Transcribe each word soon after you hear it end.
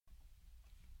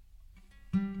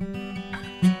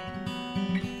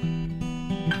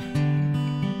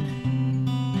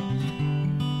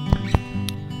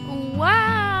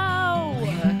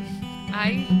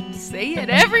say it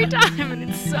every time, and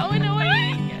it's so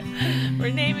annoying.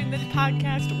 We're naming this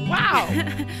podcast Wow.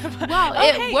 Wow,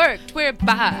 it worked. We're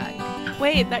back.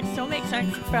 Wait, that still makes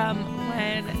sense from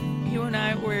when you and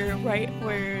I were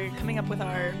coming up with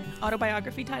our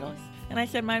autobiography titles. And I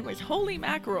said mine was Holy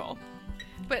Mackerel.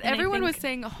 But and everyone was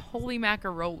saying Holy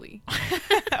Macaroli.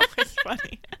 That was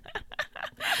funny.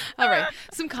 All right,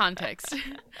 some context.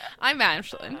 I'm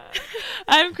Ashlyn.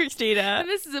 I'm Christina. And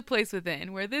this is a place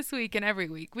within where this week and every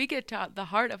week we get taught the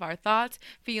heart of our thoughts,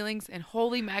 feelings, and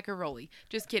holy macaroli.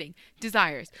 Just kidding.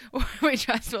 Desires. Where we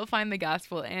trust we'll find the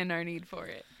gospel and our need for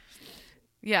it.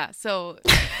 Yeah, so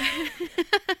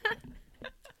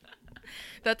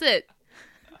that's it.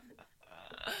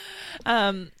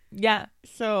 Yeah,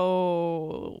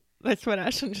 so that's what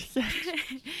Ashlyn just said.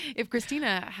 If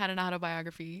Christina had an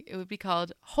autobiography, it would be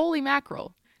called Holy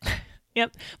Mackerel.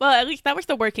 Yep. Well, at least that was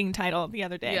the working title the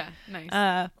other day. Yeah,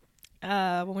 nice.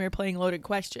 When we were playing Loaded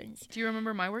Questions. Do you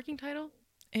remember my working title?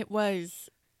 It was,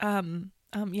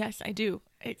 yes, I do.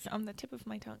 It's on the tip of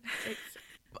my tongue. It's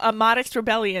A Modest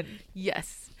Rebellion.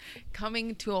 Yes.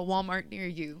 Coming to a Walmart near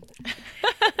you.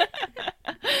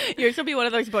 Yours will be one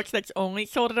of those books that's only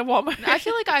sold at a Walmart. I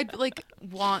feel like I'd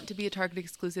want to be a Target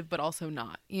exclusive, but also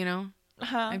not, you know?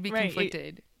 I'd be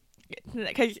conflicted.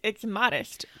 Because it's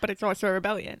modest, but it's also a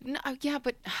rebellion. No, yeah,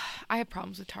 but I have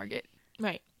problems with Target.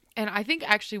 Right. And I think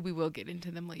actually we will get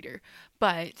into them later.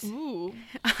 But ooh.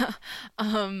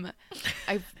 I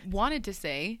wanted to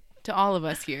say to all of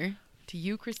us here, to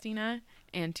you, Christina,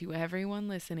 and to everyone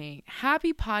listening,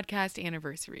 happy podcast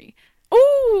anniversary.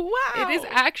 Ooh, wow. It is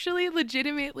actually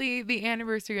legitimately the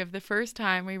anniversary of the first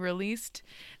time we released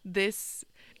this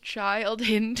child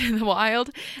into the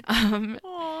wild.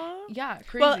 Aww. Yeah,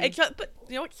 crazy. Well, but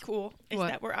you know what's cool is What?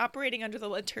 that we're operating under the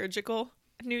liturgical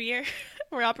New Year.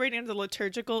 We're operating under the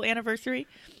liturgical anniversary.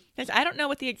 Because I don't know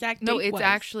what the exact date was. No, it's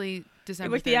actually December 3rd.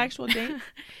 It was the actual date?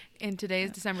 And today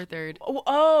is December 3rd.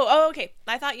 Oh, okay.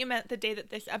 I thought you meant the day that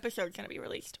this episode's going to be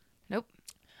released. Nope.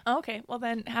 Oh, okay. Well,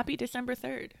 then, happy December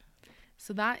 3rd.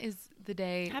 So that is the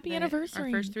day. Happy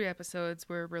anniversary. Our first 3 episodes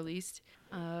were released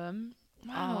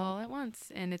all at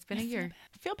once. And it's been a year.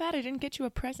 I feel bad I didn't get you a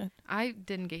present. I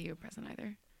didn't get you a present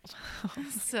either.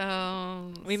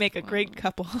 So. We make a great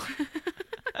couple.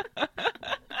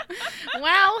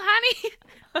 Well, honey.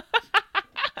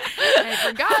 I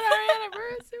forgot our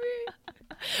anniversary.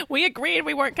 We agreed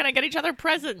we weren't going to get each other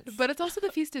presents. But it's also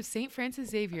the feast of St.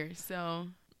 Francis Xavier. So,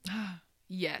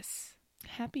 yes.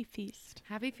 Happy feast.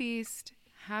 Happy feast.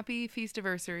 Happy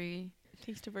feastiversary.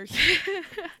 Feastiversary.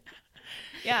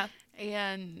 Yeah.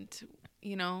 And,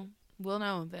 you know, we'll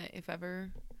know that if ever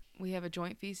we have a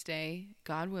joint feast day,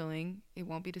 God willing, it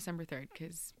won't be December 3rd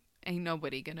because ain't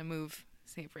nobody going to move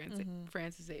St.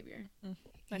 Francis Xavier.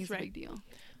 That's He's right. a big deal.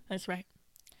 That's right.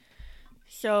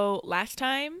 So last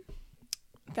time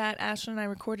that Ashlyn and I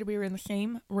recorded, we were in the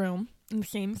same room, in the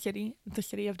same city, the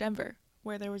city of Denver,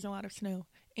 where there was a lot of snow.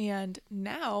 And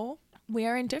now we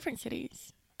are in different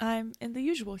cities. I'm in the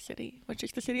usual city, which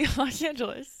is the city of Los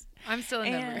Angeles. I'm still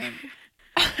in Denver.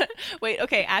 Wait,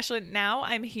 okay, Ashlyn, now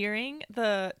I'm hearing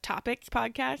the Topics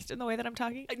podcast in the way that I'm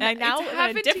talking. And I now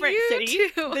am in a different city,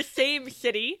 the same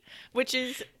city, which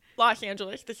is Los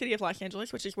Angeles, the city of Los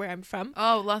Angeles, which is where I'm from.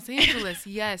 Oh, Los Angeles.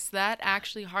 Yes, that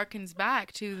actually harkens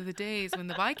back to the days when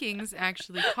the Vikings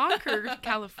actually conquered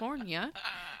California.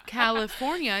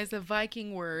 California is a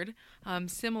Viking word,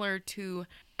 similar to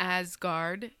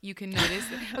Asgard. You can notice.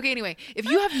 Okay, anyway, if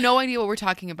you have no idea what we're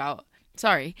talking about,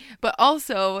 sorry. But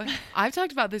also, I've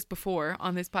talked about this before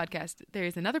on this podcast. There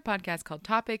is another podcast called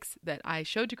Topics that I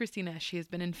showed to Christina. She has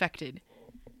been infected.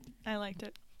 I liked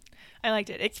it.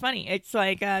 It's funny. It's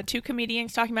like 2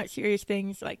 comedians talking about serious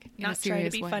things, like not trying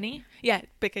to be funny. Yeah,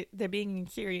 because they're being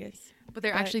serious. But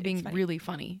they're actually being really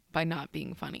funny by not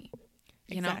being funny.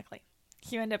 You know? Exactly.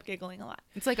 So you end up giggling a lot.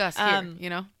 It's like us here, you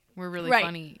know? We're really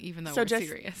funny even though we're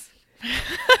serious.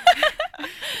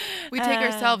 We take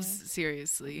ourselves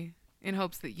seriously in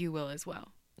hopes that you will as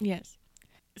well. Yes.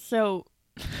 So,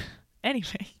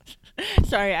 anyway.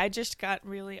 Sorry, I just got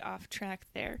really off track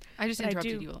there. I just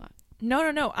interrupted you a lot.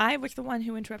 No. I was the one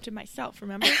who interrupted myself,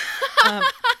 remember?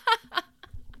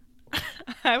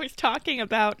 I was talking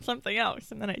about something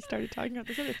else, and then I started talking about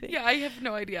this other thing. Yeah, I have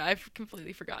no idea. I've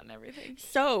completely forgotten everything.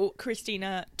 So,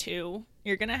 Christina 2,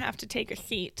 you're going to have to take a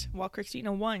seat while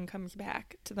Christina 1 comes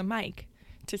back to the mic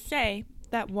to say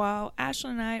that while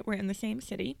Ashlyn and I were in the same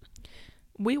city,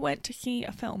 we went to see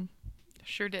a film.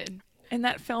 Sure did. And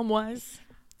that film was...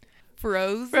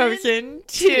 Frozen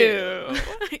 2.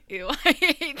 Ew, I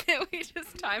hate that we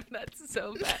just timed that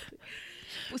so bad.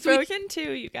 Frozen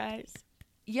 2, you guys.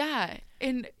 Yeah,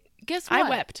 and guess what? I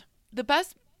wept. The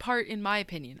best part, in my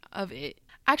opinion, of it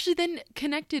actually then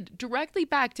connected directly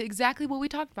back to exactly what we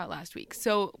talked about last week.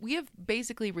 So we have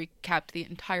basically recapped the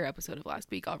entire episode of last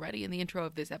week already in the intro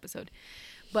of this episode.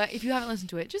 But if you haven't listened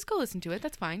to it, just go listen to it.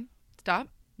 That's fine. Stop,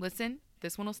 listen.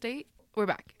 This one will stay. We're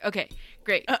back. Okay,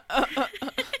 great.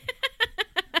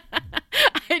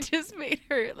 I just made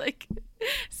her like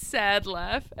sad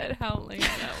laugh at how lame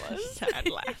that was. Sad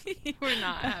laugh. You were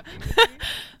not happy with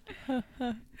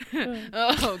me.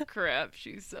 Oh crap,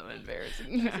 she's so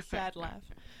embarrassing. It was a sad laugh.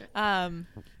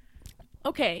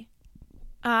 Okay.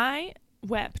 I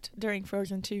wept during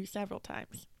Frozen 2 several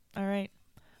times. All right.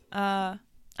 I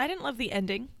didn't love the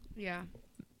ending. Yeah.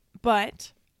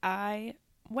 But I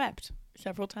wept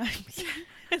several times.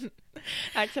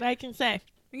 That's what I can say.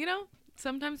 You know,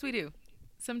 sometimes we do.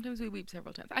 Sometimes we weep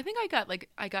several times. I think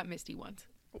I got misty once.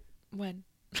 When?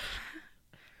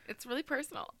 It's really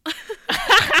personal.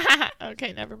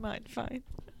 Okay, never mind. Fine.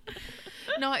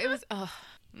 No, it was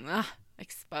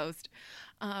exposed.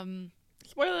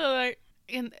 Spoiler alert.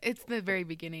 And it's the very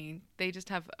beginning. They just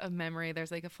have a memory.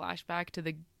 There's like a flashback to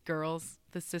the girls,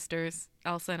 the sisters,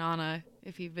 Elsa and Anna,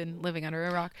 if you've been living under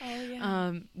a rock. Oh,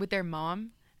 yeah. With their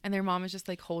mom. And their mom is just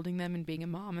like holding them and being a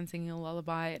mom and singing a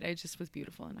lullaby. It just was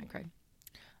beautiful, and I cried.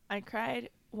 I cried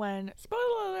when,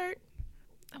 spoiler alert.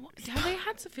 Have they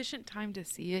had sufficient time to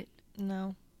see it?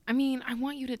 No. I mean, I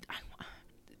want you to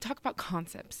talk about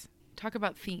concepts. Talk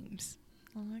about themes.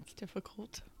 Oh, that's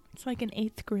difficult. It's like an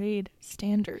 8th grade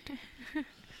standard.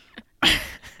 I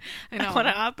know. I want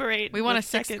to operate. We want a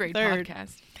 6th grade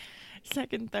podcast.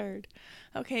 Second, third.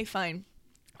 Okay, fine.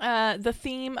 The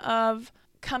theme of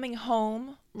coming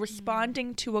home,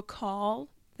 responding to a call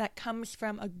that comes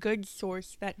from a good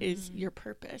source that is your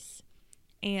purpose,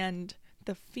 and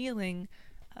the feeling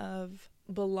of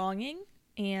belonging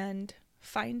and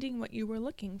finding what you were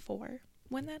looking for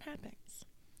when that happens.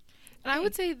 And I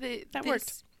would say that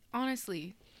worked.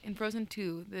 Honestly, in Frozen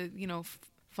 2,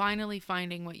 finally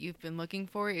finding what you've been looking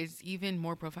for is even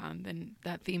more profound than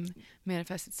that theme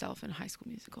manifests itself in High School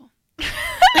Musical.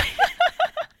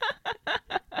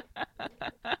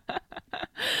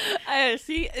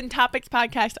 See, in Topics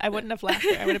podcast, I wouldn't have laughed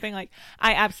there. I would have been like,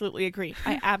 I absolutely agree.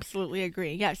 I absolutely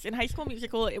agree. Yes, in High School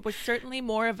Musical, it was certainly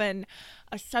more of a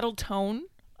subtle tone.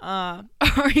 Or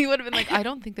you would have been like, I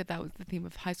don't think that was the theme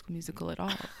of High School Musical at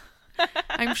all.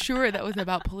 I'm sure that was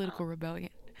about political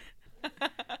rebellion.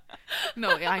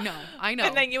 No, I know.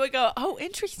 And then you would go, oh,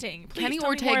 interesting. Please Kenny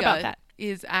tell me more about Ortega that.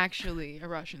 is actually a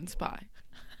Russian spy.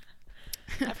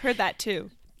 I've heard that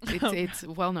too. It's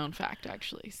a well-known fact,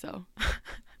 actually. So.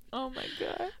 Oh my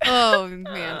god. Oh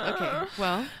man. Okay.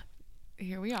 Well,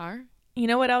 here we are. You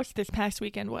know what else this past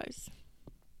weekend was?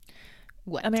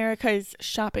 What? America's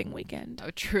shopping weekend.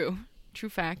 Oh, true. True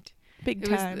fact. Big it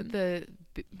time. It was the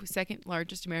second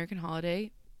largest American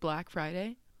holiday, Black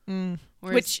Friday.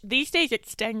 Which these days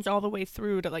extends all the way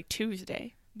through to like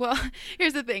Tuesday. Well,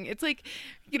 here's the thing. It's like,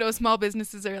 small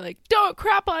businesses are like, don't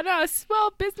crap on us,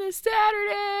 Small Business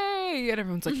Saturday. And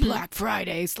everyone's like, Black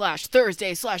Friday /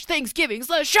 Thursday / Thanksgiving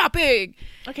 / shopping.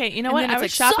 Okay, you know what? I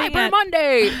was shopping Cyber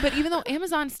Monday. But even though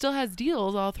Amazon still has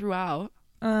deals all throughout.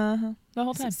 The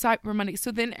whole time. Cyber Monday. So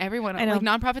then everyone, like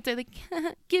nonprofits are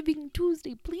like, Giving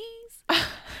Tuesday, please.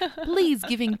 Please,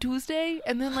 Giving Tuesday.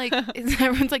 And then like,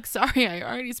 everyone's like, sorry, I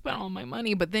already spent all my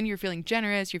money. But then you're feeling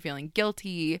generous. You're feeling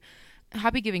guilty.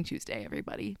 Happy Giving Tuesday,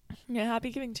 everybody. Yeah,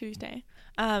 Happy Giving Tuesday.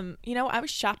 I was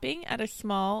shopping at a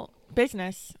small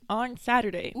business on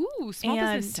Saturday. Ooh, Small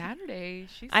Business Saturday.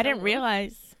 I didn't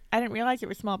realize it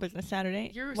was Small Business Saturday.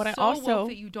 You're woke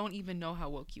that you don't even know how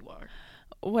woke you are.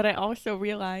 What I also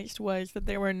realized was that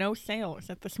there were no sales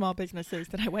at the small businesses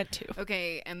that I went to.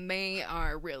 Okay, and they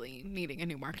are really needing a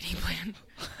new marketing plan.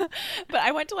 But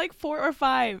I went to like 4 or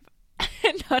 5,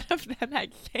 and none of them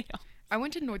had sales. I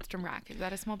went to Nordstrom Rack. Is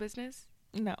that a small business?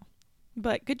 No,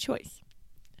 but good choice.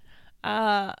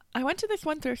 I went to this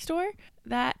one thrift store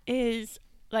that is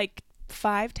like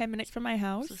 5-10 minutes from my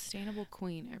house. Sustainable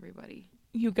Queen, everybody.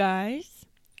 You guys,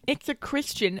 it's a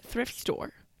Christian thrift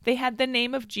store. They had the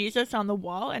name of Jesus on the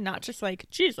wall, and not just like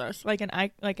Jesus, like an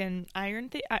iron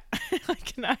thing,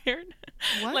 like an iron.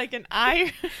 What? Like an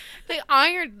iron. They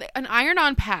ironed an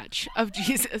iron-on patch of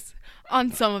Jesus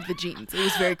on some of the jeans. It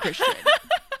was very Christian.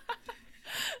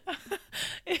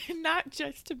 Not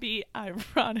just to be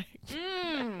ironic.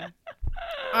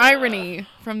 Irony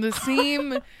from the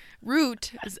same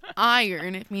root as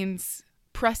iron. It means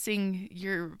pressing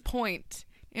your point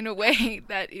in a way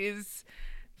that is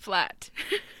flat.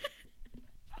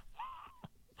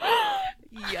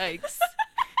 Yikes.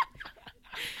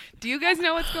 Do you guys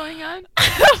know what's going on?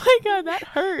 Oh my god, that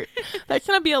hurt. That's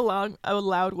gonna be a loud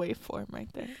waveform right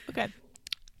there. Okay.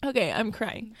 Okay, I'm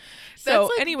crying. That's So,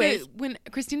 like anyways, when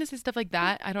Christina says stuff like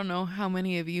that, I don't know how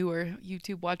many of you are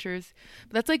YouTube watchers,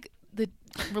 but that's like the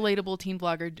relatable teen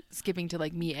blogger skipping to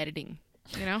like me editing,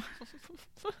 you know?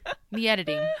 Me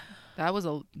editing. That was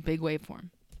a big waveform.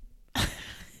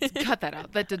 Cut that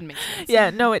out. That didn't make sense. yeah,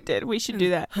 no, it did. We should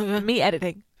do that. Me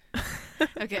editing.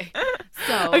 Okay.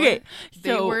 So Okay, they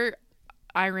so- were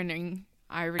ironing.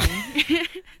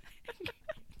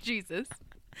 Jesus.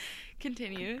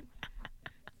 Continue.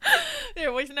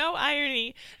 There was no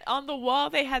irony. On the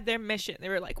wall, they had their mission. They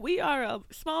were like, we are a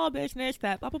small business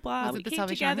that blah, blah, blah. Was We it the came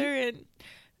Salvation together and...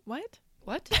 What?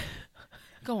 What?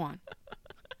 Go on.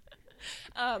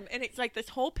 And it's like this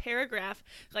whole paragraph,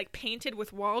 like painted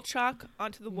with wall chalk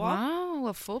onto the wall. Wow,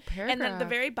 a full paragraph. And then at the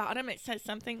very bottom, it says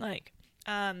something like,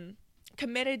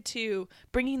 committed to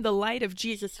bringing the light of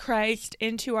Jesus Christ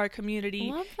into our community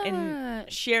Love and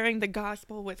that. sharing the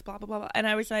gospel with blah, blah, blah, blah. And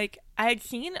I was like, I had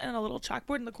seen on a little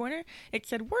chalkboard in the corner, it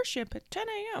said worship at 10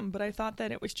 a.m. But I thought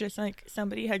that it was just like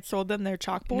somebody had sold them their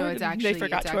chalkboard No, it's and actually they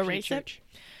forgot to erase church.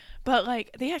 it. But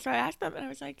like, so I asked them and I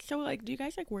was like, so like, do you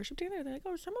guys like worship together? They're like,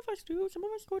 oh, some of us do. Some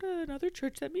of us go to another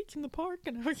church that meets in the park.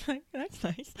 And I was like, that's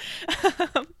nice.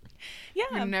 Yeah.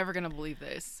 You're never going to believe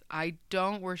this. I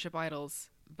don't worship idols,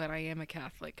 but I am a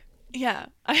Catholic. Yeah.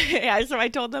 Yeah. So I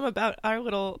told them about our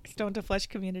little Stone to Flesh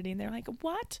community and they're like,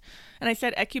 what? And I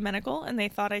said ecumenical and they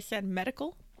thought I said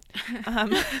medical.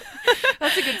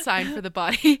 That's a good sign for the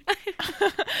body.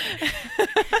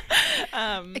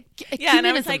 Yeah. And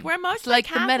I was like, we're mostly like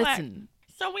Catholic, the medicine.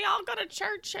 so we all go to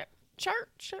church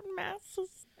and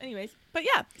masses. Anyways. But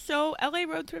yeah. So LA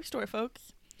Road Thrift Store,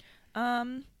 folks.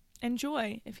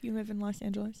 Enjoy if you live in Los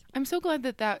Angeles. I'm so glad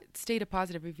that stayed a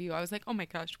positive review. I was like, oh my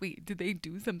gosh, wait, did they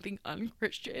do something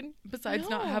unchristian besides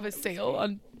not have a sale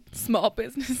on Small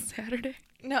Business Saturday?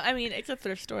 No, I mean, it's a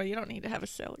thrift store. You don't need to have a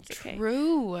sale. It's okay.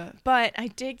 True. But I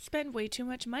did spend way too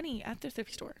much money at the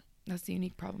thrift store. That's the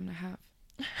unique problem to have.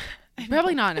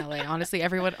 Probably not in LA, honestly.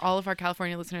 All of our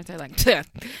California listeners are like, "Tuh."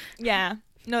 Yeah.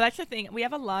 No, that's the thing. We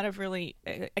have a lot of really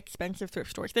expensive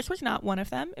thrift stores. This was not one of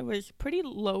them. It was pretty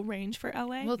low range for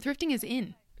LA. Well, thrifting is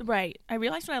in. Right. I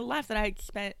realized when I left that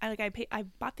I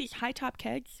bought these high top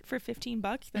kegs for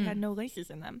 $15 that had no laces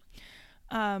in them.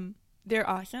 They're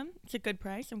awesome. It's a good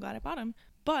price. I'm glad I bought them.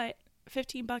 But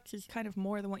 $15 is kind of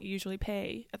more than what you usually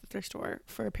pay at the thrift store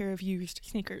for a pair of used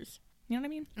sneakers. You know what I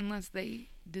mean? Unless they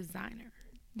designer.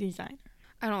 Designer.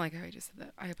 I don't like how I just said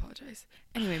that. I apologize.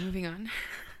 Anyway, moving on.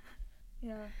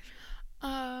 Yeah.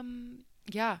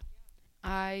 Yeah.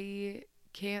 I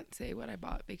can't say what I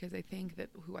bought because I think that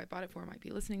who I bought it for might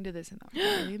be listening to this and that would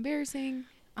be really embarrassing.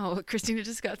 Oh, Christina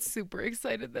just got super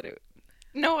excited that it...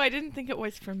 No, I didn't think it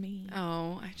was for me.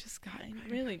 Oh, I just got... I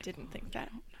really didn't think that.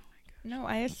 No,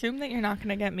 I assume that you're not going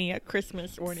to get me at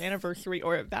Christmas or an anniversary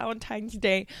or at Valentine's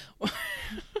Day.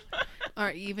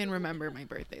 Or even remember my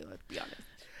birthday, let's be honest.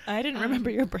 I didn't remember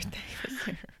your birthday this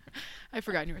year. I've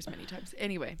forgotten yours many times.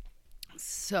 Anyway,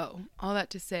 so all that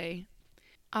to say,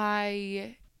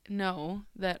 I know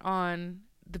that on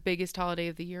the biggest holiday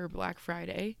of the year, Black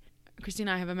Friday,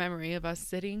 Christina and I have a memory of us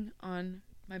sitting on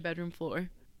my bedroom floor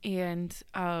and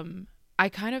I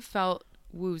kind of felt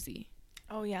woozy.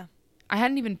 Oh, yeah. I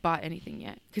hadn't even bought anything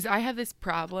yet because I have this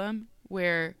problem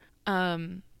where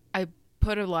I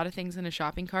put a lot of things in a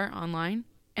shopping cart online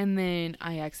and then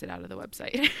I exit out of the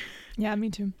website. Yeah, me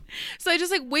too. So I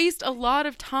just like waste a lot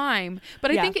of time, but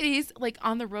I Yeah. think it is like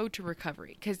on the road to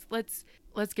recovery because let's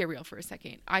get real for a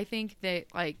second. I think that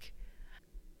like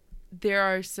there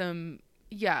are some,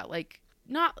 like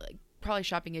not like probably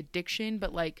shopping addiction,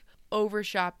 but like over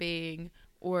shopping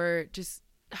or just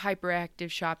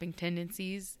hyperactive shopping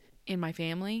tendencies in my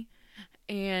family.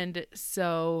 And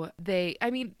so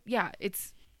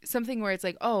it's something where it's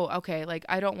like, oh, okay, like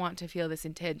I don't want to feel this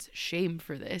intense shame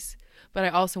for this, but I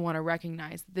also want to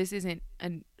recognize this isn't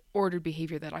an ordered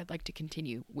behavior that I'd like to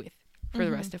continue with for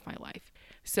the rest of my life.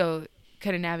 So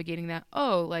kind of navigating that,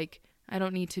 oh, like I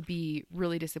don't need to be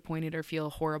really disappointed or feel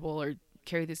horrible or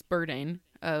carry this burden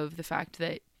of the fact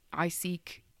that I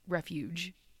seek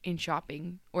refuge in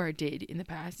shopping, or I did in the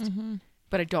past,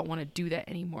 but I don't want to do that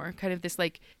anymore. Kind of this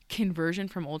like conversion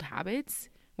from old habits,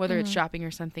 whether it's shopping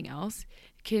or something else,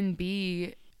 can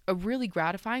be a really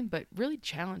gratifying but really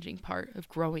challenging part of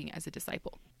growing as a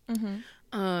disciple.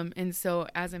 And so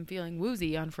as I'm feeling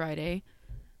woozy on Friday,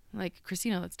 like,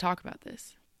 Christina, let's talk about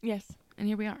this. Yes. And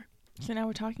here we are. So now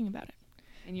we're talking about it.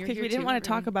 And you're Because here we didn't too, want to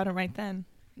talk really. about it right then.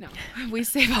 No, we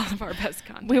save all of our best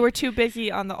content. We were too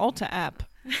busy on the Ulta app.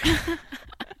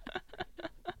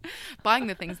 Buying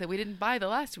the things that we didn't buy the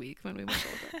last week when we went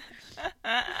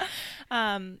over.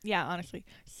 Yeah, honestly.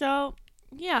 So,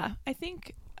 yeah, I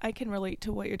think I can relate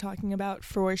to what you're talking about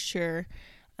for sure.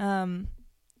 I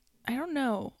don't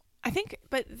know. I think,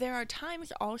 but there are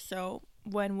times also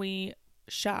when we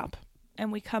shop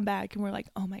and we come back and we're like,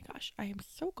 oh my gosh, I am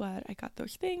so glad I got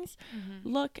those things. Mm-hmm.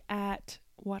 Look at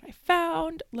what I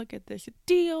found. Look at this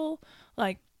deal.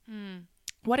 Like,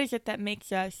 what is it that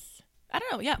makes us, I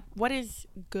don't know. Yeah. What is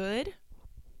good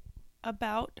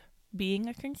about being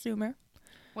a consumer?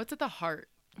 What's at the heart?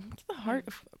 What's the heart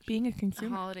of being a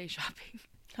consumer? Holiday shopping.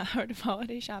 The heart of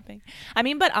holiday shopping. I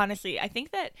mean, but honestly, I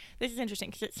think that this is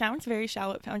interesting because it sounds very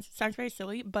shallow. It sounds very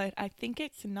silly, but I think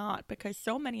it's not, because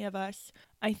so many of us,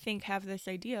 I think, have this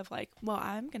idea of like, well,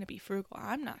 I'm going to be frugal.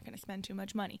 I'm not going to spend too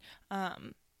much money.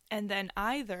 And then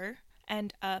either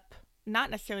end up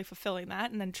not necessarily fulfilling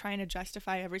that and then trying to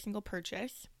justify every single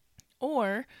purchase,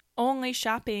 or only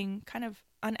shopping kind of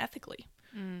unethically,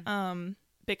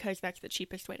 because that's the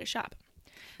cheapest way to shop.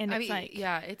 And it's like,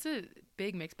 yeah, it's a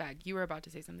big mixed bag. You were about to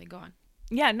say something. Go on.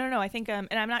 Yeah, no. I think, and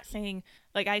I'm not saying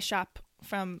like I shop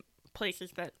from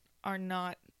places that are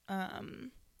not, I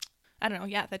don't know,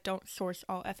 yeah, that don't source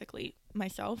all ethically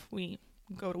myself. We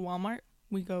go to Walmart.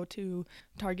 We go to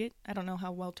Target. I don't know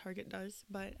how well Target does,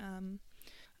 but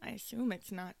I assume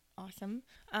it's not awesome.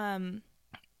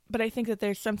 But I think that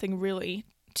there's something really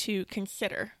to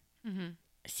consider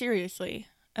seriously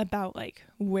about like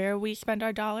where we spend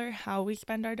our dollar, how we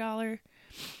spend our dollar.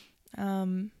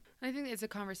 I think it's a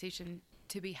conversation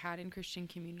to be had in Christian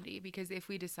community, because if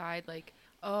we decide like,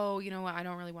 oh, you know what, I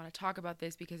don't really want to talk about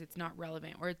this because it's not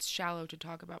relevant, or it's shallow to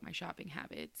talk about my shopping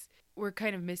habits, we're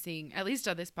kind of missing, at least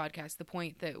on this podcast, the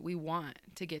point that we want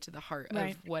to get to the heart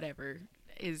of whatever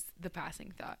is the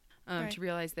passing thought. To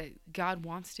realize that God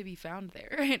wants to be found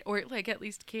there, or like at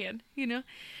least can, you know?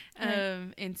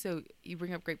 And so you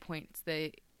bring up great points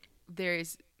that there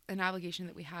is an obligation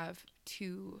that we have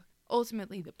to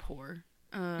ultimately the poor,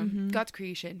 God's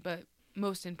creation, but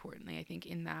most importantly, I think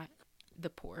in that, the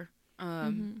poor,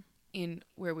 in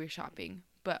where we're shopping,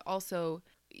 but also,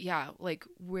 yeah, like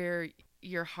where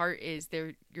your heart is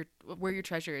there, where your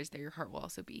treasure is, there your heart will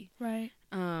also be. Right.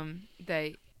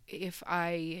 That if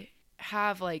I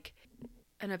have like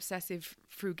an obsessive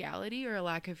frugality or a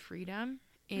lack of freedom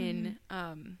in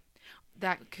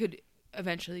that could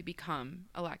eventually become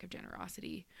a lack of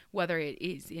generosity, whether it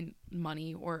is in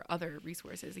money or other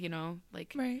resources, you know,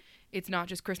 like it's not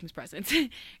just Christmas presents.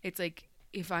 It's like,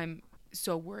 if I'm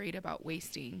so worried about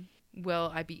wasting,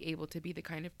 will I be able to be the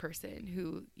kind of person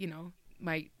who, you know,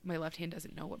 my left hand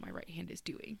doesn't know what my right hand is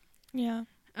doing? Yeah.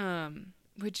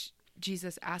 Which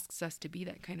Jesus asks us to be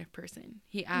that kind of person.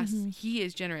 He asks, he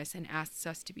is generous and asks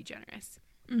us to be generous.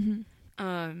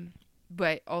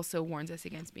 But also warns us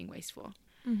against being wasteful.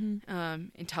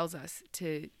 And tells us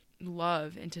to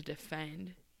love and to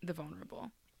defend the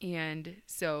vulnerable. And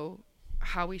so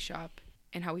how we shop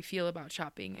and how we feel about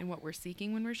shopping and what we're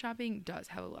seeking when we're shopping does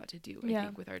have a lot to do, I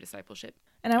think, with our discipleship.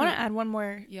 And I want to add one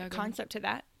more concept to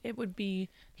that. It would be,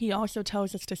 he also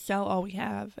tells us to sell all we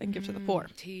have and give to the poor.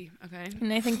 Okay.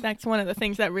 And I think that's one of the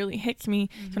things that really hits me.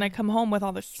 So when I come home with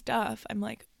all this stuff, I'm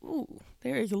like, ooh,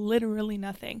 there is literally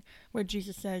nothing where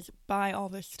Jesus says, buy all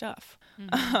this stuff.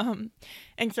 And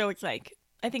so it's like,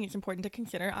 I think it's important to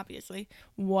consider, obviously,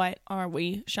 what are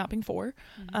we shopping for?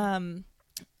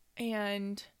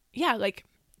 And yeah, like,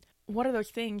 what are those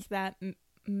things that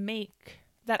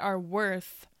that are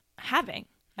worth having?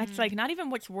 It's like not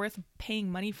even what's worth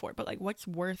paying money for, but like what's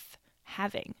worth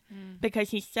having,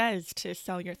 because he says to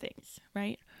sell your things,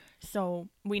 right? So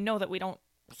we know that we don't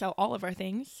sell all of our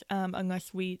things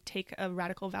unless we take a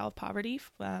radical vow of poverty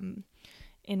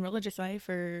in religious life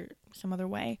or some other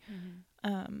way.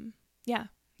 Yeah.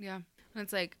 And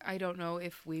it's like, I don't know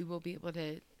if we will be able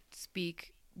to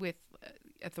speak with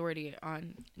authority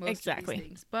on most of these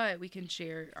things, but we can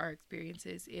share our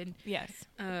experiences in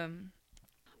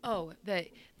that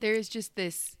there is just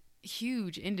this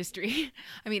huge industry.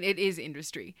 I mean, it is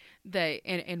industry that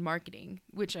and marketing,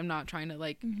 which I'm not trying to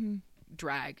like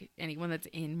drag anyone that's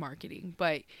in marketing,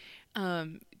 but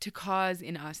to cause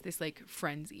in us this like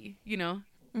frenzy, you know,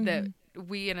 that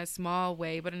we in a small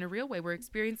way, but in a real way, we're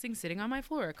experiencing sitting on my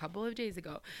floor a couple of days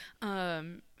ago.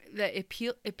 That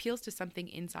appeals to something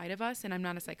inside of us, and I'm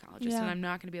not a psychologist, and I'm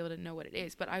not going to be able to know what it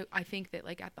is, but I think that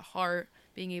like at the heart,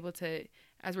 being able to,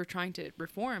 as we're trying to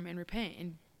reform and repent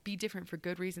and be different for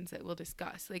good reasons that we'll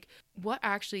discuss, like what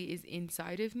actually is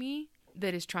inside of me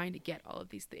that is trying to get all of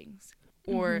these things,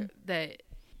 or that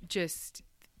just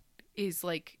is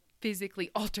like physically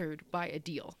altered by a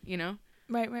deal, you know?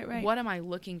 Right. What am I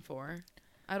looking for?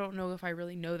 I don't know if I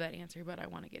really know that answer, but I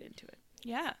want to get into it.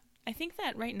 Yeah. I think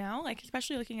that right now, like,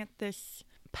 especially looking at this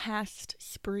past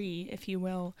spree, if you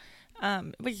will,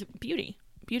 it was beauty.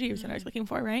 beauty was what I was looking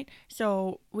for, right?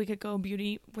 So we could go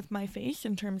beauty with my face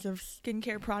in terms of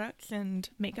skincare products and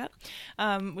makeup.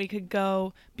 We could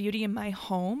go beauty in my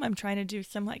home. I'm trying to do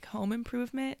some like home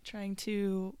improvement, trying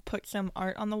to put some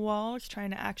art on the walls,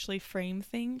 trying to actually frame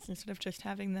things instead of just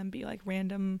having them be like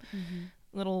random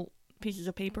little pieces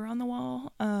of paper on the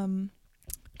wall.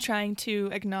 Trying to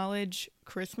acknowledge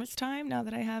Christmas time now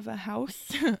that I have a house,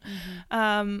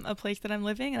 a place that I'm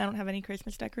living, and I don't have any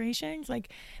Christmas decorations.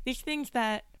 Like these things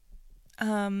that,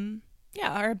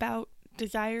 are about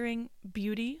desiring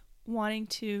beauty, wanting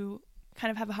to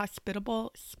kind of have a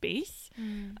hospitable space.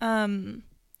 And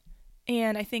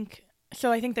I think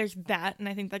there's that, and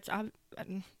I think that's,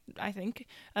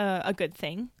 a good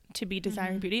thing to be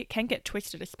desiring beauty. It can get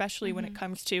twisted, especially when it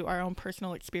comes to our own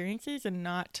personal experiences and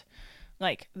not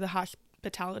like the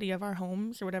hospitality of our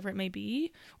homes or whatever it may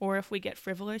be, or if we get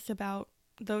frivolous about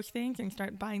those things and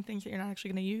start buying things that you're not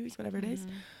actually going to use, whatever it is.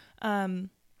 But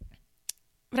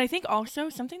I think also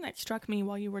something that struck me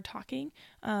while you were talking,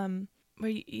 where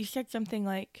you said something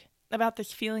like about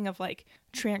this feeling of like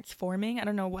transforming. I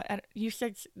don't know what, you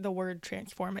said the word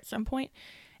transform at some point.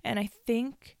 And I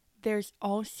think there's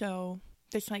also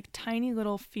this like tiny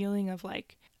little feeling of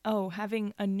like, oh,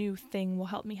 having a new thing will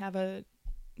help me have a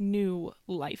new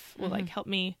life, will like help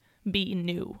me be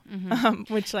new,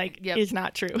 which like is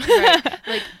not true. Right.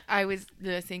 Like I was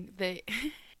noticing that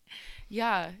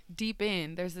deep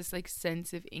in there's this like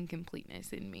sense of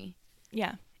incompleteness in me,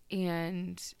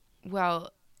 and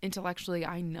well, intellectually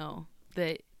I know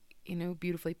that,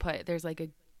 beautifully put, there's like a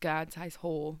God-sized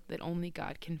hole that only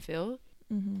God can fill.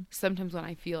 Sometimes when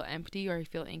I feel empty or I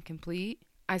feel incomplete,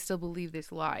 I still believe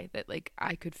this lie that like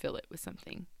I could fill it with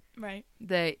something, right?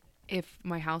 That if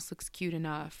my house looks cute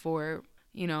enough, or,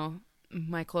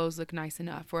 my clothes look nice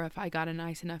enough, or if I got a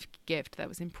nice enough gift that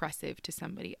was impressive to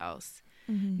somebody else,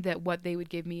 that what they would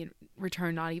give me in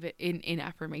return, not even in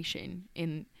affirmation,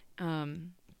 in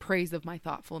praise of my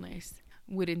thoughtfulness,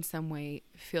 would in some way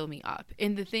fill me up.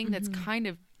 And the thing that's kind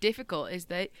of difficult is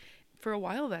that for a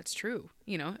while that's true,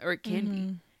 or it can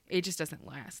be. It just doesn't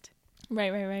last.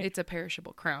 Right. It's a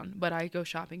perishable crown, but I go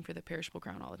shopping for the perishable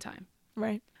crown all the time.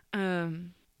 Right.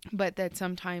 But that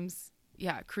sometimes,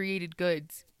 created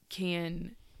goods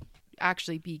can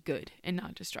actually be good and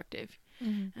not destructive.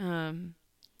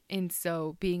 And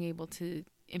so being able to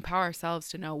empower ourselves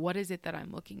to know, what is it that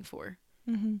I'm looking for?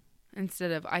 Instead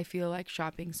of, I feel like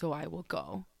shopping, so I will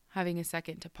go. Having a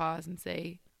second to pause and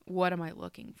say, what am I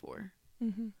looking for?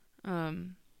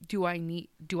 Do I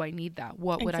need that?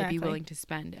 What would I be willing to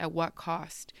spend? At what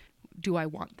cost do I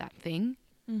want that thing?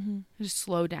 Just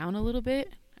slow down a little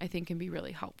bit, I think, can be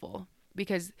really helpful,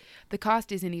 because the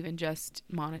cost isn't even just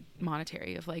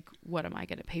monetary of like, what am I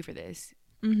going to pay for this?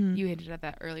 You hinted at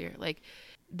that earlier. Like,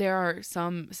 there are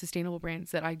some sustainable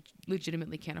brands that I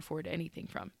legitimately can't afford anything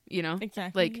from,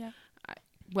 Exactly. Like,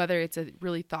 whether it's a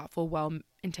really thoughtful,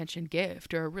 well-intentioned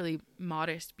gift or a really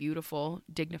modest, beautiful,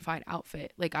 dignified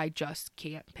outfit, like I just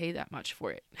can't pay that much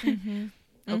for it.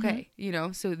 Okay.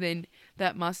 So then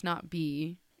that must not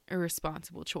be a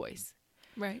responsible choice.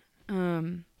 Right.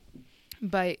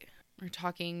 But we're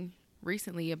talking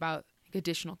recently about like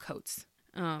additional coats,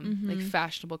 like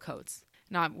fashionable coats.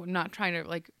 Not trying to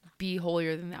like be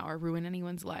holier than thou or ruin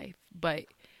anyone's life, but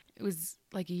it was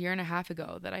like a year and a half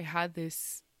ago that I had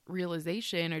this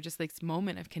realization, or just like this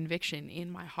moment of conviction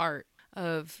in my heart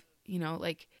of,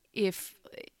 like, if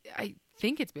I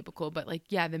think it's biblical, but like,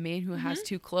 the man who has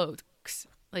two clothes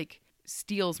like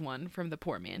steals one from the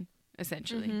poor man,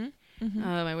 essentially.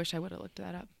 I wish I would have looked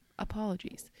that up.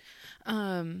 Apologies.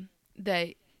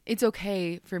 That it's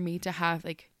okay for me to have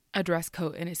like a dress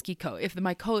coat and a ski coat if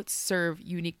my coats serve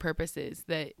unique purposes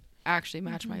that actually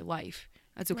match my life.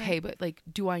 That's okay. Right. But like,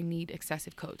 do I need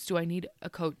excessive coats? Do I need a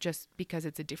coat just because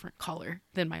it's a different color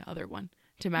than my other one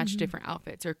to match different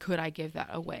outfits? Or could I give that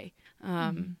away?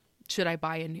 Should I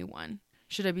buy a new one?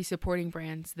 Should I be supporting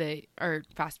brands that are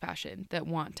fast fashion that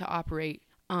want to operate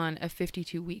on a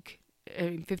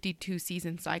 52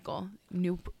 season cycle,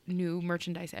 new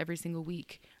merchandise every single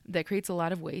week that creates a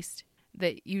lot of waste,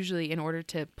 that usually, in order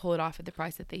to pull it off at the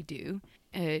price that they do,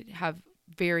 have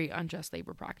very unjust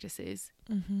labor practices?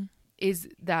 Is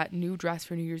that new dress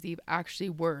for New Year's Eve actually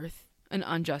worth an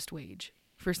unjust wage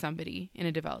for somebody in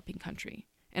a developing country?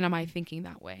 And am I thinking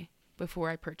that way before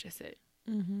I purchase it?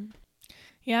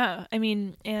 Yeah, I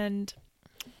mean, and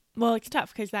well, it's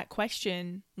tough because that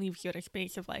question leaves you at a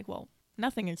space of like, well,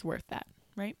 nothing is worth that,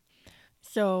 right?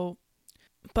 So,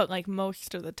 but like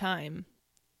most of the time,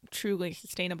 truly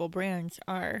sustainable brands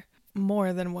are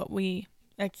more than what we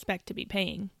expect to be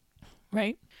paying,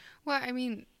 right? Well, I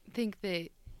mean, think that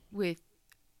with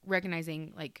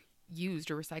recognizing like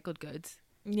used or recycled goods.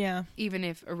 Yeah. Even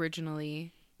if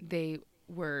originally they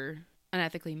were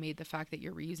unethically made, the fact that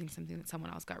you're reusing something that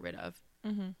someone else got rid of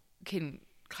can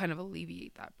kind of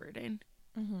alleviate that burden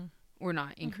or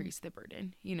not increase the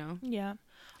burden, you know? Yeah.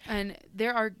 And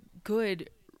there are good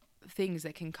things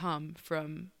that can come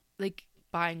from like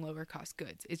buying lower cost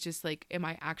goods. It's just like, am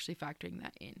I actually factoring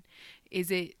that in? Is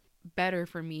it better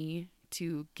for me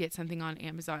to get something on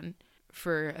Amazon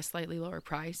for a slightly lower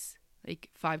price, like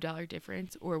 $5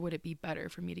 difference, or would it be better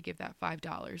for me to give that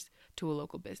 $5 to a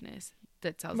local business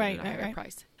that sells it at a higher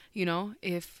price? You know,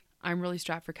 if I'm really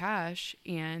strapped for cash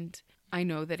and I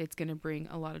know that it's going to bring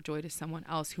a lot of joy to someone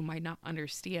else who might not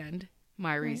understand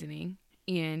my reasoning,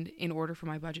 and in order for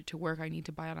my budget to work, I need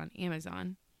to buy it on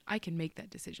Amazon, I can make that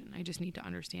decision. I just need to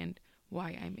understand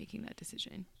why I'm making that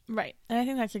decision. Right. And I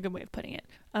think that's a good way of putting it.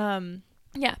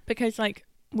 Yeah, because like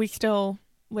we still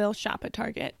will shop at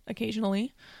Target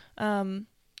occasionally. I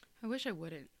wish I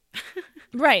wouldn't.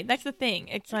 Right. That's the thing.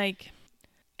 It's like,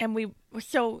 and we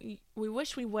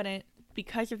wish we wouldn't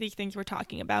because of these things we're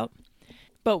talking about,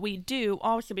 but we do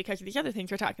also because of these other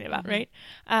things we're talking about. Right.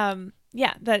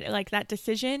 Yeah. That like that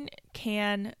decision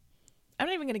can, I'm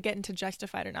not even going to get into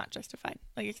justified or not justified.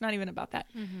 Like, it's not even about that.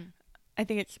 I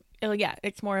think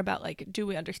it's more about like, do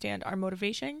we understand our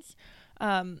motivations?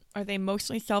 Are they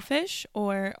mostly selfish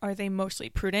or are they mostly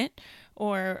prudent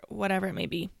or whatever it may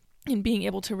be? And being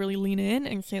able to really lean in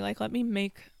and say like, let me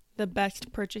make the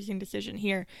best purchasing decision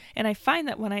here. And I find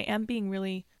that when I am being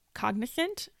really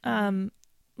cognizant,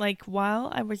 like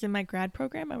while I was in my grad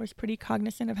program, I was pretty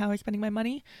cognizant of how I was spending my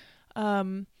money.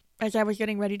 As I was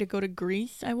getting ready to go to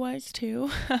Greece, I was too.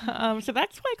 So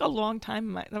that's like a long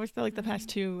time. That was like the past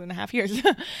 2.5 years.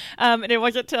 And it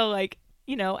wasn't till like,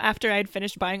 you know, after I had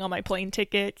finished buying all my plane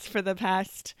tickets for the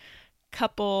past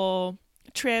couple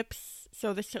trips.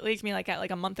 So this leads me like at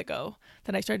like a month ago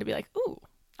that I started to be like, ooh,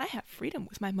 I have freedom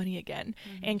with my money again.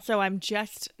 And so I'm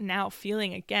just now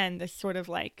feeling again this sort of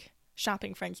like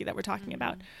shopping frenzy that we're talking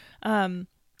about.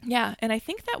 Yeah. And I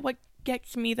think that what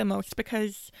gets me the most,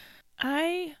 because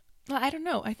I don't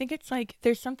know. I think it's like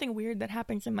there's something weird that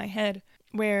happens in my head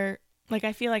where like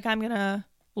I feel like I'm going to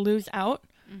lose out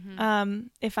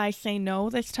if I say no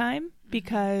this time,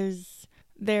 because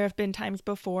there have been times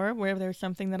before where there's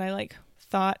something that I like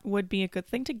thought would be a good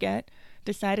thing to get,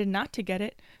 decided not to get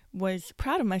it, was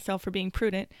proud of myself for being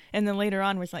prudent, and then later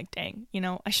on was like, dang, you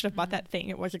know, I should have bought that thing.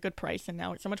 It was a good price and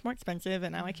now it's so much more expensive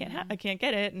and now I can't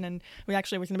get it, and then it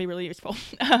actually was going to be really useful.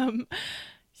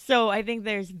 So I think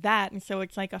there's that, and so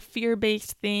it's like a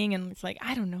fear-based thing, and it's like,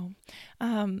 I don't know.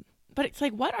 But it's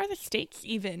like, what are the stakes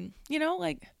even? You know,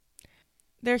 like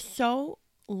there's so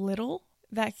little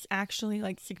that's actually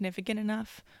like significant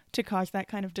enough to cause that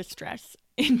kind of distress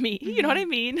in me. You know what I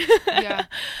mean? Yeah.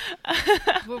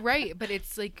 Well, right. But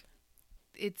it's like,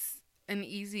 it's an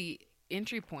easy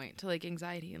entry point to like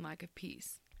anxiety and lack of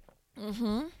peace.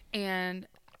 And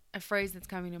a phrase that's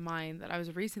coming to mind that I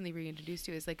was recently reintroduced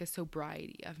to is like a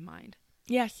sobriety of mind.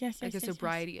 Yes. Like a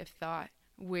sobriety of thought,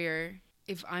 where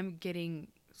if I'm getting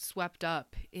swept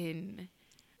up in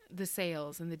the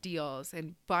sales and the deals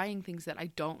and buying things that I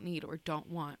don't need or don't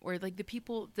want, or like the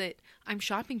people that I'm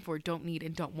shopping for don't need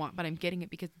and don't want, but I'm getting it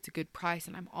because it's a good price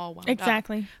and I'm all wound up.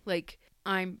 Like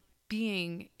I'm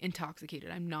being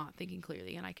intoxicated. I'm not thinking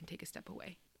clearly, and I can take a step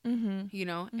away, you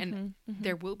know, and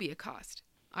there will be a cost.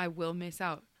 I will miss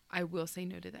out. I will say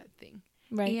no to that thing.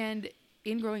 Right. And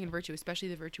in growing in virtue, especially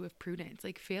the virtue of prudence,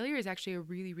 like failure is actually a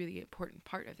really, really important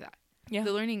part of that. Yeah.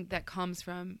 The learning that comes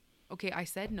from, okay, I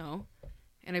said no,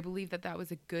 and I believe that that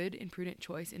was a good and prudent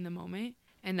choice in the moment.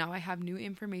 And now I have new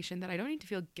information that I don't need to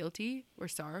feel guilty or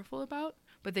sorrowful about,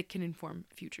 but that can inform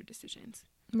future decisions.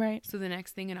 Right. So the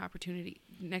next time an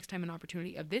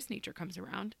opportunity of this nature comes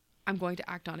around, I'm going to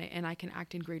act on it, and I can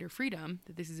act in greater freedom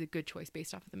that this is a good choice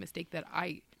based off of the mistake that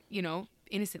I, you know,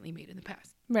 innocently made in the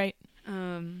past. Right.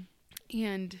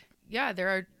 And yeah, there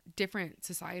are different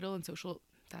societal and social,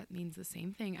 that means the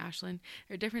same thing, Ashlyn.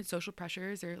 There are different social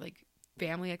pressures or like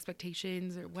family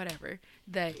expectations or whatever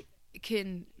that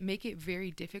can make it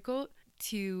very difficult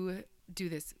to do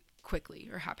this quickly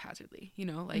or haphazardly, you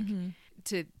know, like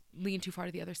to lean too far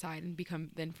to the other side and become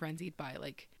then frenzied by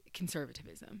like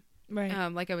conservatism.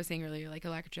 Right. Like I was saying earlier, like a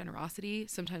lack of generosity.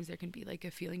 Sometimes there can be like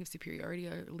a feeling of superiority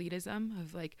or elitism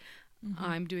of like,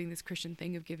 I'm doing this Christian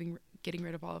thing of getting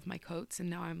rid of all of my coats, and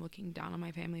now I'm looking down on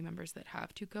my family members that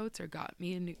have 2 coats or got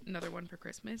me another one for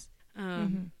Christmas.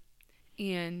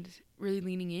 And really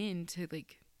leaning into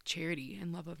like charity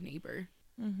and love of neighbor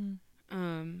in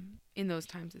those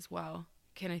times as well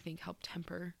can, I think, help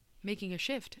temper making a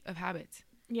shift of habits.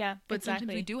 Yeah, but exactly.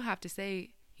 Sometimes we do have to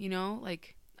say, you know,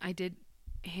 like I did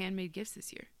handmade gifts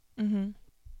this year. Mm-hmm.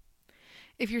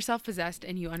 If you're self-possessed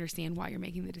and you understand why you're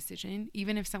making the decision,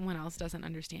 even if someone else doesn't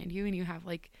understand you and you have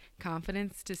like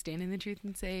confidence to stand in the truth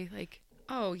and say like,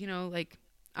 oh, you know, like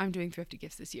I'm doing thrifted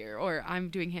gifts this year, or I'm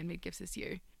doing handmade gifts this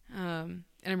year. And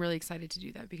I'm really excited to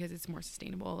do that because it's more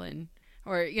sustainable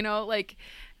or, you know, like,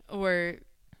 or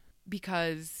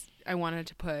because I wanted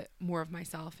to put more of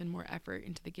myself and more effort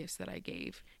into the gifts that I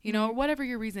gave, you know, or whatever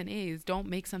your reason is. Don't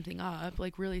make something up,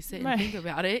 like really sit and think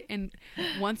about it. And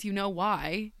once you know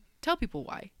why, tell people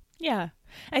why. Yeah.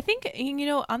 I think, you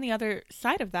know, on the other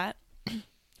side of that,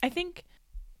 I think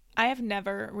I have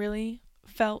never really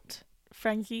felt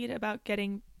frenzied about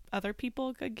getting other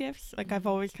people good gifts. Like I've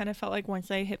always kind of felt like once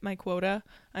I hit my quota,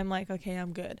 I'm like, okay,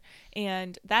 I'm good.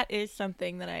 And that is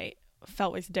something that I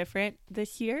felt was different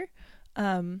this year.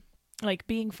 Like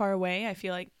being far away, I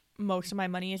feel like most of my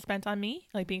money is spent on me,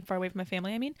 like being far away from my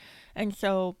family, I mean. And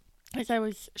so as I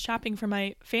was shopping for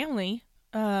my family,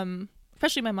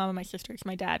 especially my mom and my sister, because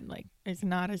my dad like is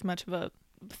not as much of a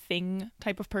thing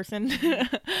type of person.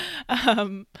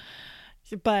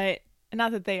 But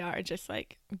not that they are, just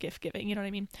like gift giving, you know what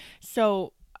I mean?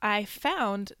 So I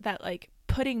found that like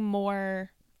putting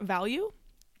more value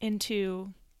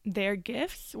into their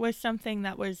gifts was something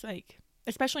that was like,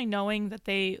 especially knowing that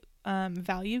they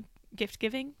value gift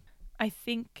giving. I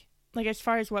think like as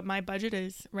far as what my budget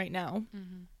is right now,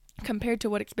 compared to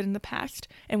what it's been in the past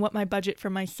and what my budget for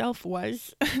myself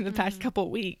was the past couple of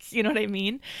weeks, you know what I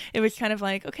mean? It was kind of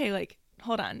like, okay, like,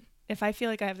 hold on. If I feel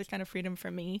like I have this kind of freedom for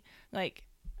me, like,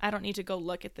 I don't need to go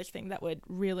look at this thing that would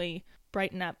really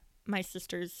brighten up my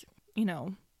sister's, you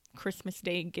know, Christmas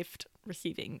Day gift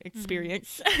receiving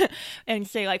experience and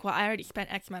say like, well, I already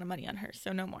spent X amount of money on her,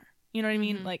 so no more. You know what I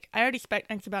mean? Like, I already spent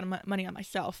X amount of money on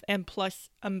myself and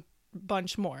plus a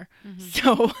bunch more.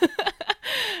 So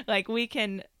like we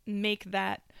can make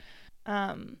that,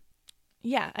 I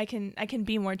can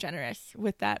be more generous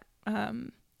with that.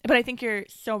 But I think you're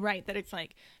so right that it's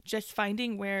like just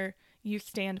finding where you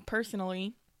stand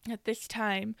personally at this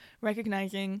time,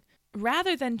 recognizing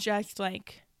rather than just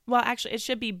like, well, actually, it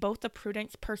should be both the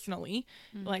prudence personally,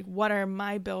 like what are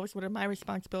my bills, what are my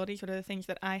responsibilities, what are the things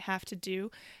that I have to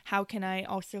do, how can I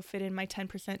also fit in my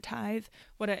 10% tithe,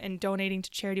 and donating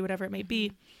to charity, whatever it may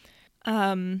be.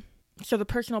 So the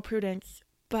personal prudence,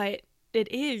 but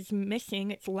it is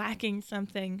missing, it's lacking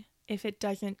something if it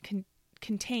doesn't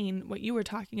contain what you were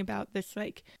talking about, this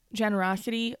like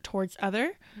generosity towards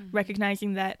other,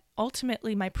 recognizing that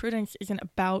ultimately my prudence isn't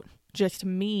about just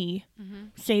me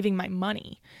saving my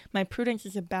money. My prudence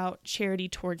is about charity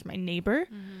towards my neighbor.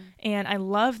 And I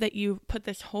love that you put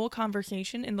this whole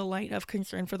conversation in the light of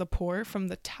concern for the poor from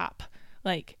the top.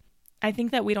 Like, I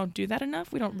think that we don't do that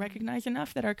enough. We don't recognize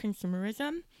enough that our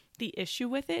consumerism, the issue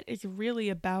with it is really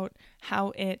about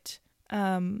how it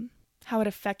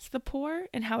affects the poor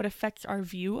and how it affects our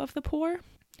view of the poor.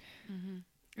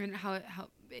 And how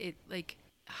it like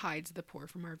hides the poor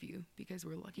from our view because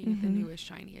we're looking at the newest,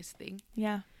 shiniest thing.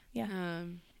 Yeah.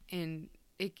 And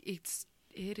it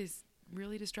is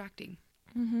really distracting.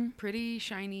 Pretty,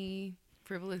 shiny,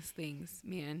 frivolous things,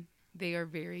 man, they are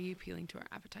very appealing to our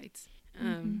appetites.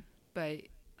 But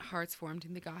hearts formed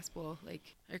in the gospel,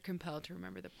 like, are compelled to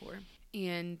remember the poor.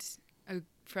 And a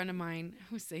friend of mine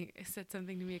said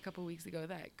something to me a couple weeks ago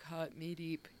that cut me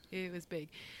deep. It was big.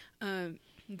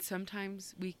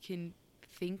 Sometimes we can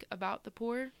think about the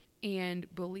poor and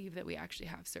believe that we actually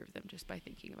have served them just by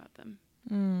thinking about them.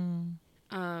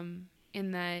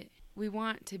 In that we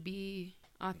want to be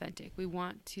authentic. We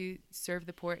want to serve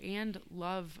the poor and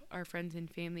love our friends and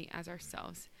family as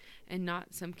ourselves and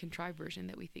not some contrived version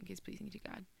that we think is pleasing to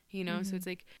God. You know, so it's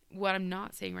like what I'm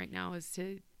not saying right now is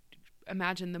to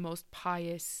imagine the most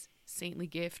pious, saintly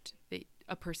gift that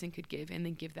a person could give and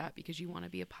then give that because you want to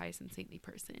be a pious and saintly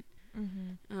person.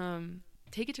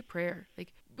 Take it to prayer.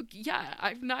 Like, yeah,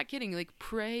 I'm not kidding. Like,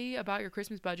 pray about your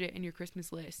Christmas budget and your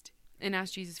Christmas list and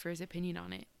ask Jesus for his opinion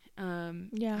on it.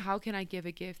 How can I give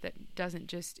a gift that doesn't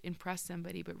just impress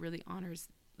somebody but really honors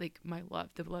like my love,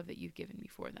 the love that you've given me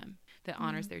for them, that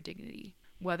honors their dignity,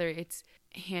 whether it's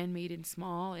handmade and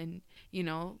small and, you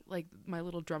know, like my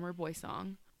little drummer boy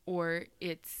song, or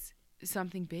it's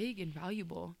something big and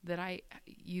valuable that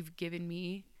you've given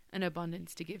me an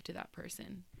abundance to give to that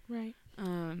person. Right.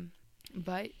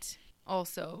 But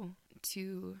also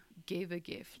to give a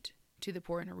gift to the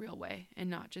poor in a real way and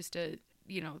not just a,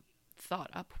 you know,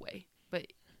 thought up way, but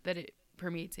that it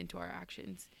permeates into our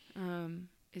actions,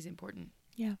 is important.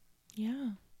 Yeah.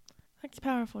 That's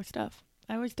Powerful stuff.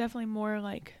 I was definitely more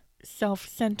like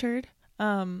self-centered,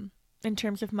 in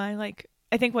terms of my, like,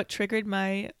 I think what triggered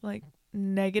my like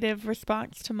negative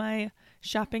response to my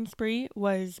shopping spree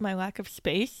was my lack of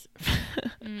space.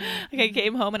 Like I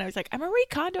came home and I was like, I'm a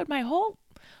recondoed my whole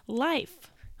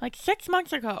life like 6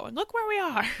 months ago and look where we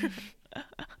are.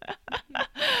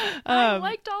 I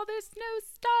liked all this new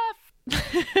stuff.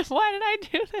 Why did I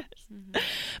do this?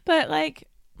 But like,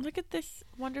 look at this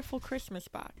wonderful Christmas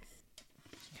box.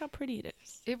 Look how pretty it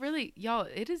is. It really, y'all,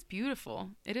 it is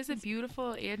beautiful. It is a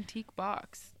beautiful antique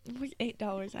box. It was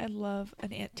 $8. I love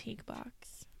an antique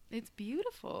box. It's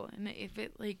beautiful. And if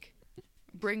it like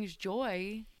brings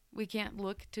joy, we can't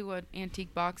look to an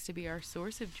antique box to be our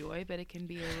source of joy, but it can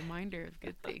be a reminder of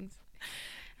good things.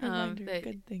 That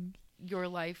good things. Your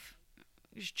life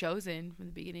is chosen from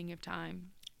the beginning of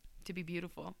time to be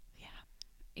beautiful. Yeah.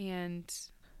 And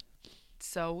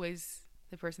so is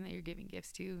the person that you're giving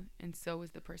gifts to, and so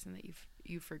is the person that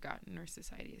you've forgotten or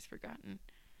society has forgotten.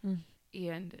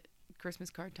 And Christmas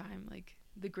card time, like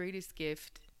the greatest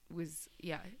gift was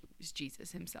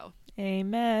Jesus himself.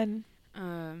 Amen.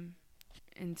 And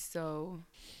so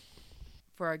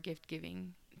for our gift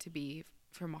giving to be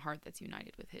from a heart that's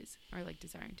united with his, or like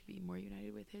desiring to be more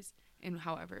united with his, and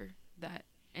however that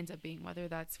ends up being, whether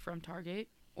that's from Target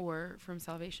or from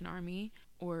Salvation Army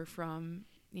or from,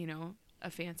 you know, a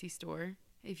fancy store,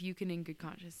 if you can in good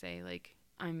conscience say like,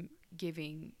 I'm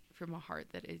giving from a heart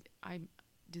that I'm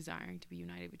desiring to be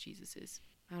united with Jesus's,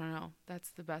 I don't know,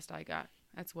 that's the best I got.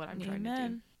 That's what I'm trying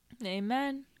to do.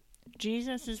 Amen.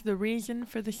 Jesus is the reason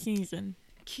for the season.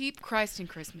 Keep Christ in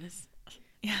Christmas.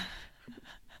 Yeah.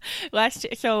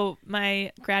 So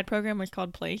my grad program was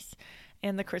called Place,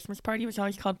 and the Christmas party was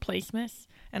always called Placemas.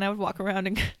 And I would walk around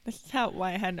and this is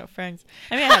why I had no friends.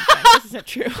 I mean, I had friends. This isn't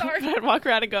true. Sorry. But I'd walk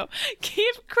around and go,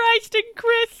 keep Christ in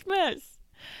Christmas.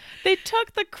 They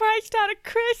took the Christ out of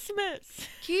Christmas.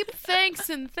 Keep thanks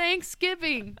and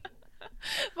Thanksgiving.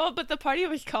 Well, but the party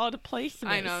was called Placemas.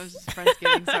 I know, it was just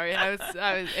Friendsgiving. Sorry,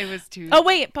 it was too. Oh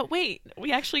wait,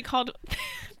 we actually called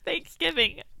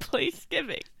Thanksgiving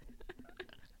Placegiving.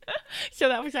 So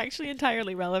that was actually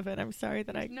entirely relevant. I'm sorry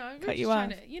that I cut you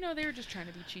off. They were just trying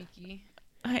to be cheeky.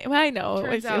 I know.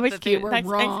 Turns it was that cute. They were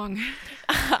wrong.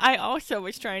 I also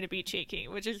was trying to be cheeky,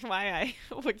 which is why I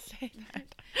would say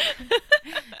that.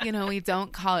 We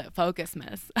don't call it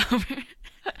Focusmas.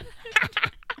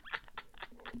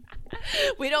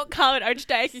 We don't call it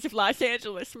Archdiocese of Los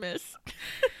Angeles, miss.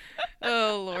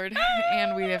 Oh, Lord.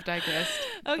 And we have digressed.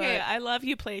 Okay, I love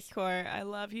you, Place Corps. I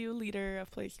love you, leader of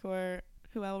Place Corps,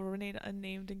 who I will remain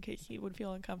unnamed in case he would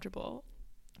feel uncomfortable.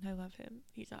 I love him.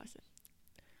 He's awesome.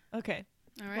 Okay.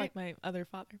 All right. Like my other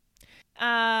father.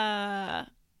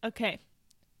 Okay.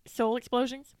 Soul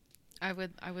explosions? I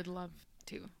would love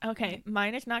to. Okay.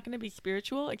 Mine is not going to be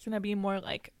spiritual. It's going to be more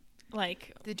like.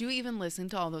 Did you even listen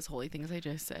to all those holy things I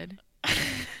just said?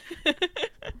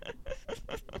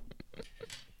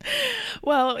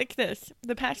 Well, like this.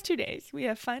 The past 2 days, we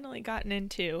have finally gotten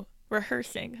into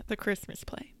rehearsing the Christmas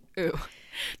play. Ooh.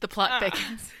 The plot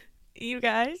thickens. You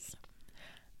guys,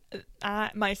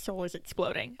 my soul is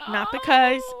exploding.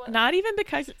 Not even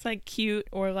because it's like cute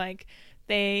or like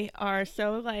they are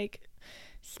so like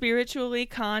spiritually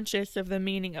conscious of the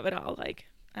meaning of it all. Like,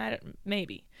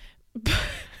 maybe.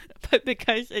 But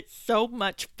because it's so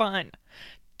much fun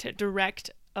to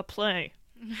direct a play.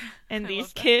 And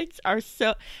these kids are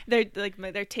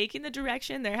they're taking the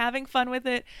direction, they're having fun with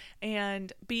it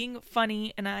and being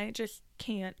funny, and I just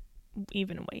can't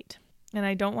even wait. And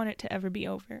I don't want it to ever be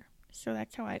over. So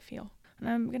that's how I feel. And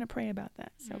I'm going to pray about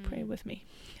that. So pray with me.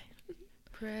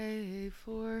 Pray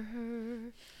for her.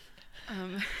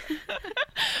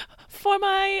 For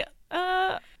my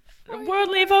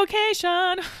worldly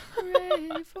vocation. Pray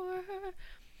for her.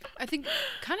 I think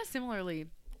kind of similarly,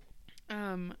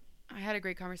 I had a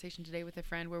great conversation today with a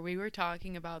friend where we were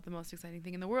talking about the most exciting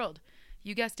thing in the world.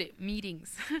 You guessed it,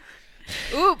 meetings.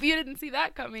 Oop, you didn't see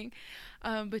that coming.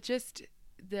 But just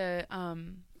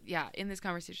in this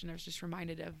conversation, I was just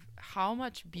reminded of how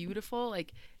much beautiful,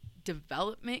 like,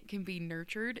 development can be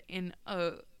nurtured in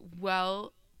a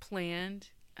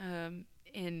well-planned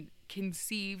and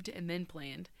conceived and then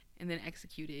planned and then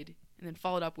executed and then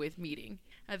followed up with meeting.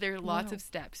 There are lots of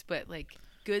steps, but, like,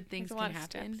 good things can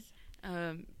happen.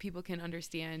 People can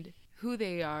understand who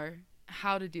they are,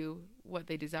 how to do what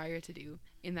they desire to do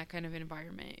in that kind of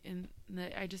environment. And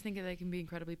I just think that can be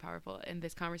incredibly powerful. And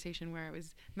this conversation where I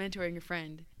was mentoring a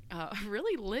friend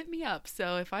really lit me up.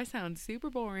 So if I sound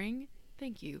super boring,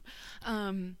 thank you.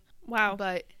 Wow.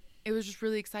 But it was just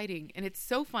really exciting. And it's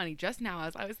so funny. Just now,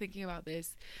 as I was thinking about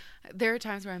this, there are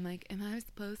times where I'm like, am I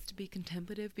supposed to be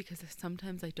contemplative? Because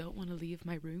sometimes I don't want to leave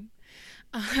my room.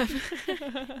 And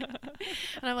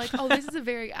I'm like, oh, this is a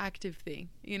very active thing,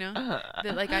 you know,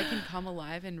 that like I can come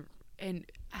alive and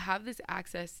have this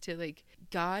access to like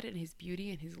God and his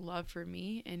beauty and his love for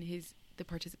me and the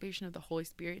participation of the Holy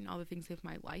Spirit and all the things of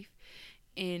my life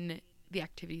in the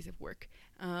activities of work.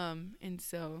 And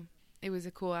so it was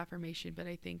a cool affirmation, but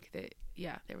I think that,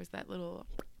 yeah, there was that little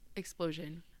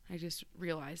explosion. I just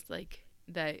realized like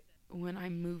that when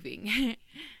I'm moving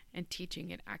and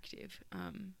teaching and active,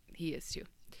 he is too.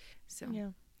 So,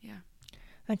 yeah.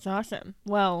 That's awesome.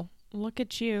 Well, look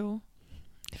at you.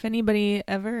 If anybody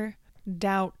ever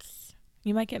doubts,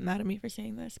 you might get mad at me for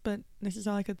saying this, but this is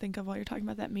all I could think of while you're talking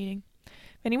about that meeting.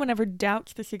 If anyone ever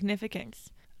doubts the significance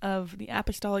of the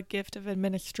apostolic gift of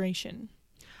administration.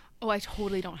 Oh, I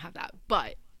totally don't have that,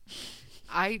 but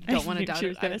I don't want to doubt it. She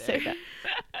was going to say that.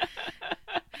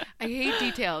 I hate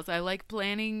details. I like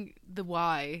planning the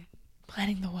why.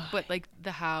 But like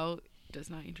the how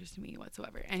does not interest me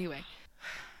whatsoever. Anyway.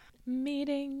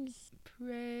 Meetings.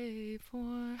 Pray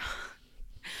for.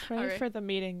 Pray for the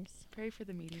meetings. Pray for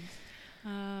the meetings.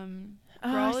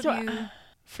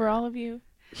 For all of you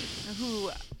who,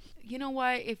 you know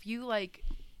what, if you like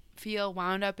feel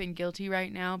wound up and guilty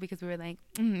right now because we were like,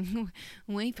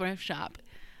 we thrift shop.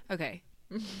 Okay.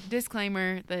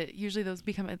 Disclaimer that usually those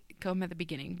come at the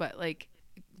beginning, but like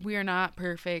we are not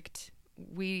perfect.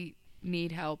 We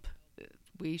need help.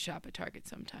 We shop at Target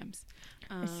sometimes.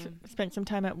 I spent some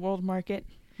time at World Market,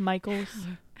 Michael's.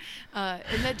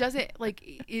 And that doesn't like,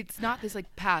 it's not this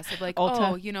like passive like,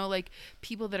 Ulta. Oh, you know, like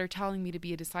people that are telling me to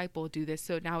be a disciple do this,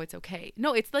 so now it's okay.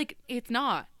 No, it's like, it's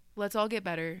not. Let's all get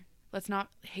better. Let's not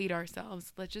hate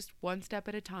ourselves. Let's just one step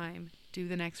at a time do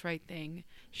the next right thing.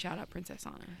 Shout out Princess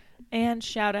Anna. And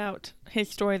shout out His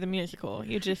Story the Musical.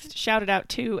 You just shouted out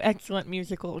 2 excellent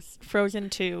musicals. Frozen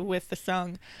 2 with the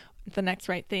song The Next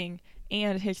Right Thing,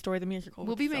 and His Story the Musical.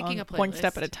 We'll be making a playlist. One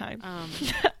step at a time.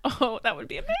 Oh, that would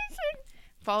be amazing.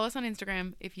 Follow us on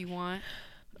Instagram if you want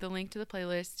the link to the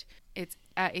playlist. It's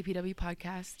at APW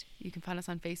Podcast. You can find us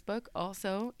on Facebook,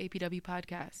 also APW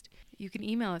Podcast. You can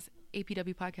email us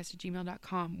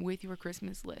apwpodcast@gmail.com with your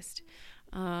Christmas list.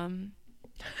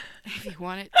 If you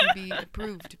want it to be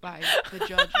approved by the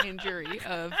judge and jury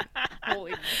of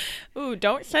holiness. Ooh,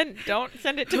 don't send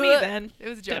it to me then. It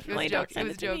was a joke. Definitely it was a joke. Don't send it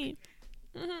was a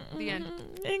joke. The end.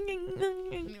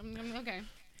 Okay.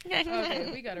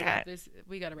 Okay, we gotta wrap this.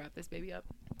 We gotta wrap this baby up.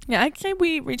 Yeah, I'd say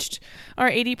we reached our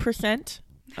 80%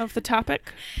 of the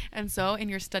topic. And so, in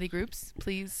your study groups,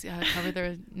 please cover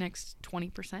the next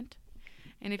 20%.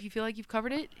 And if you feel like you've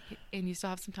covered it and you still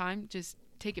have some time, just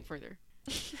take it further.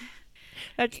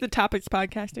 That's the Topics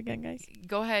podcast again, guys.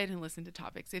 Go ahead and listen to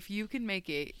Topics. If you can make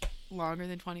it longer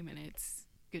than 20 minutes,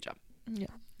 good job. Yeah,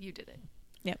 you did it.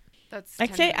 Yep. That's.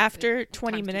 I'd say after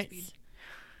 20 minutes,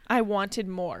 I wanted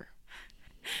more.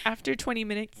 After 20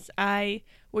 minutes, I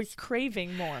was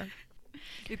craving more.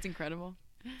 It's incredible.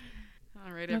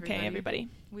 All right, everybody. Okay, everybody.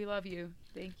 We love you.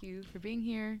 Thank you for being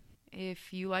here.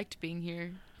 If you liked being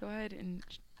here, go ahead and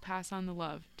pass on the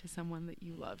love to someone that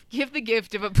you love. Give the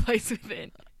gift of a place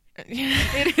within.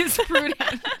 It is prudent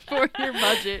for your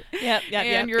budget. Yep.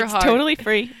 And your it's heart.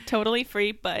 Totally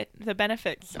free, but the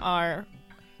benefits are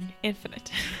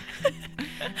infinite.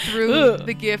 Through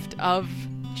the gift of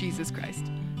Jesus Christ.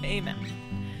 Amen.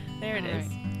 There it is.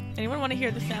 Right. Anyone want to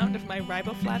hear the sound of my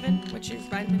riboflavin, which is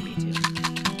vitamin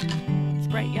B2? It's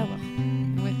bright yellow.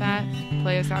 And with that,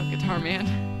 play us out, Guitar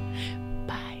Man.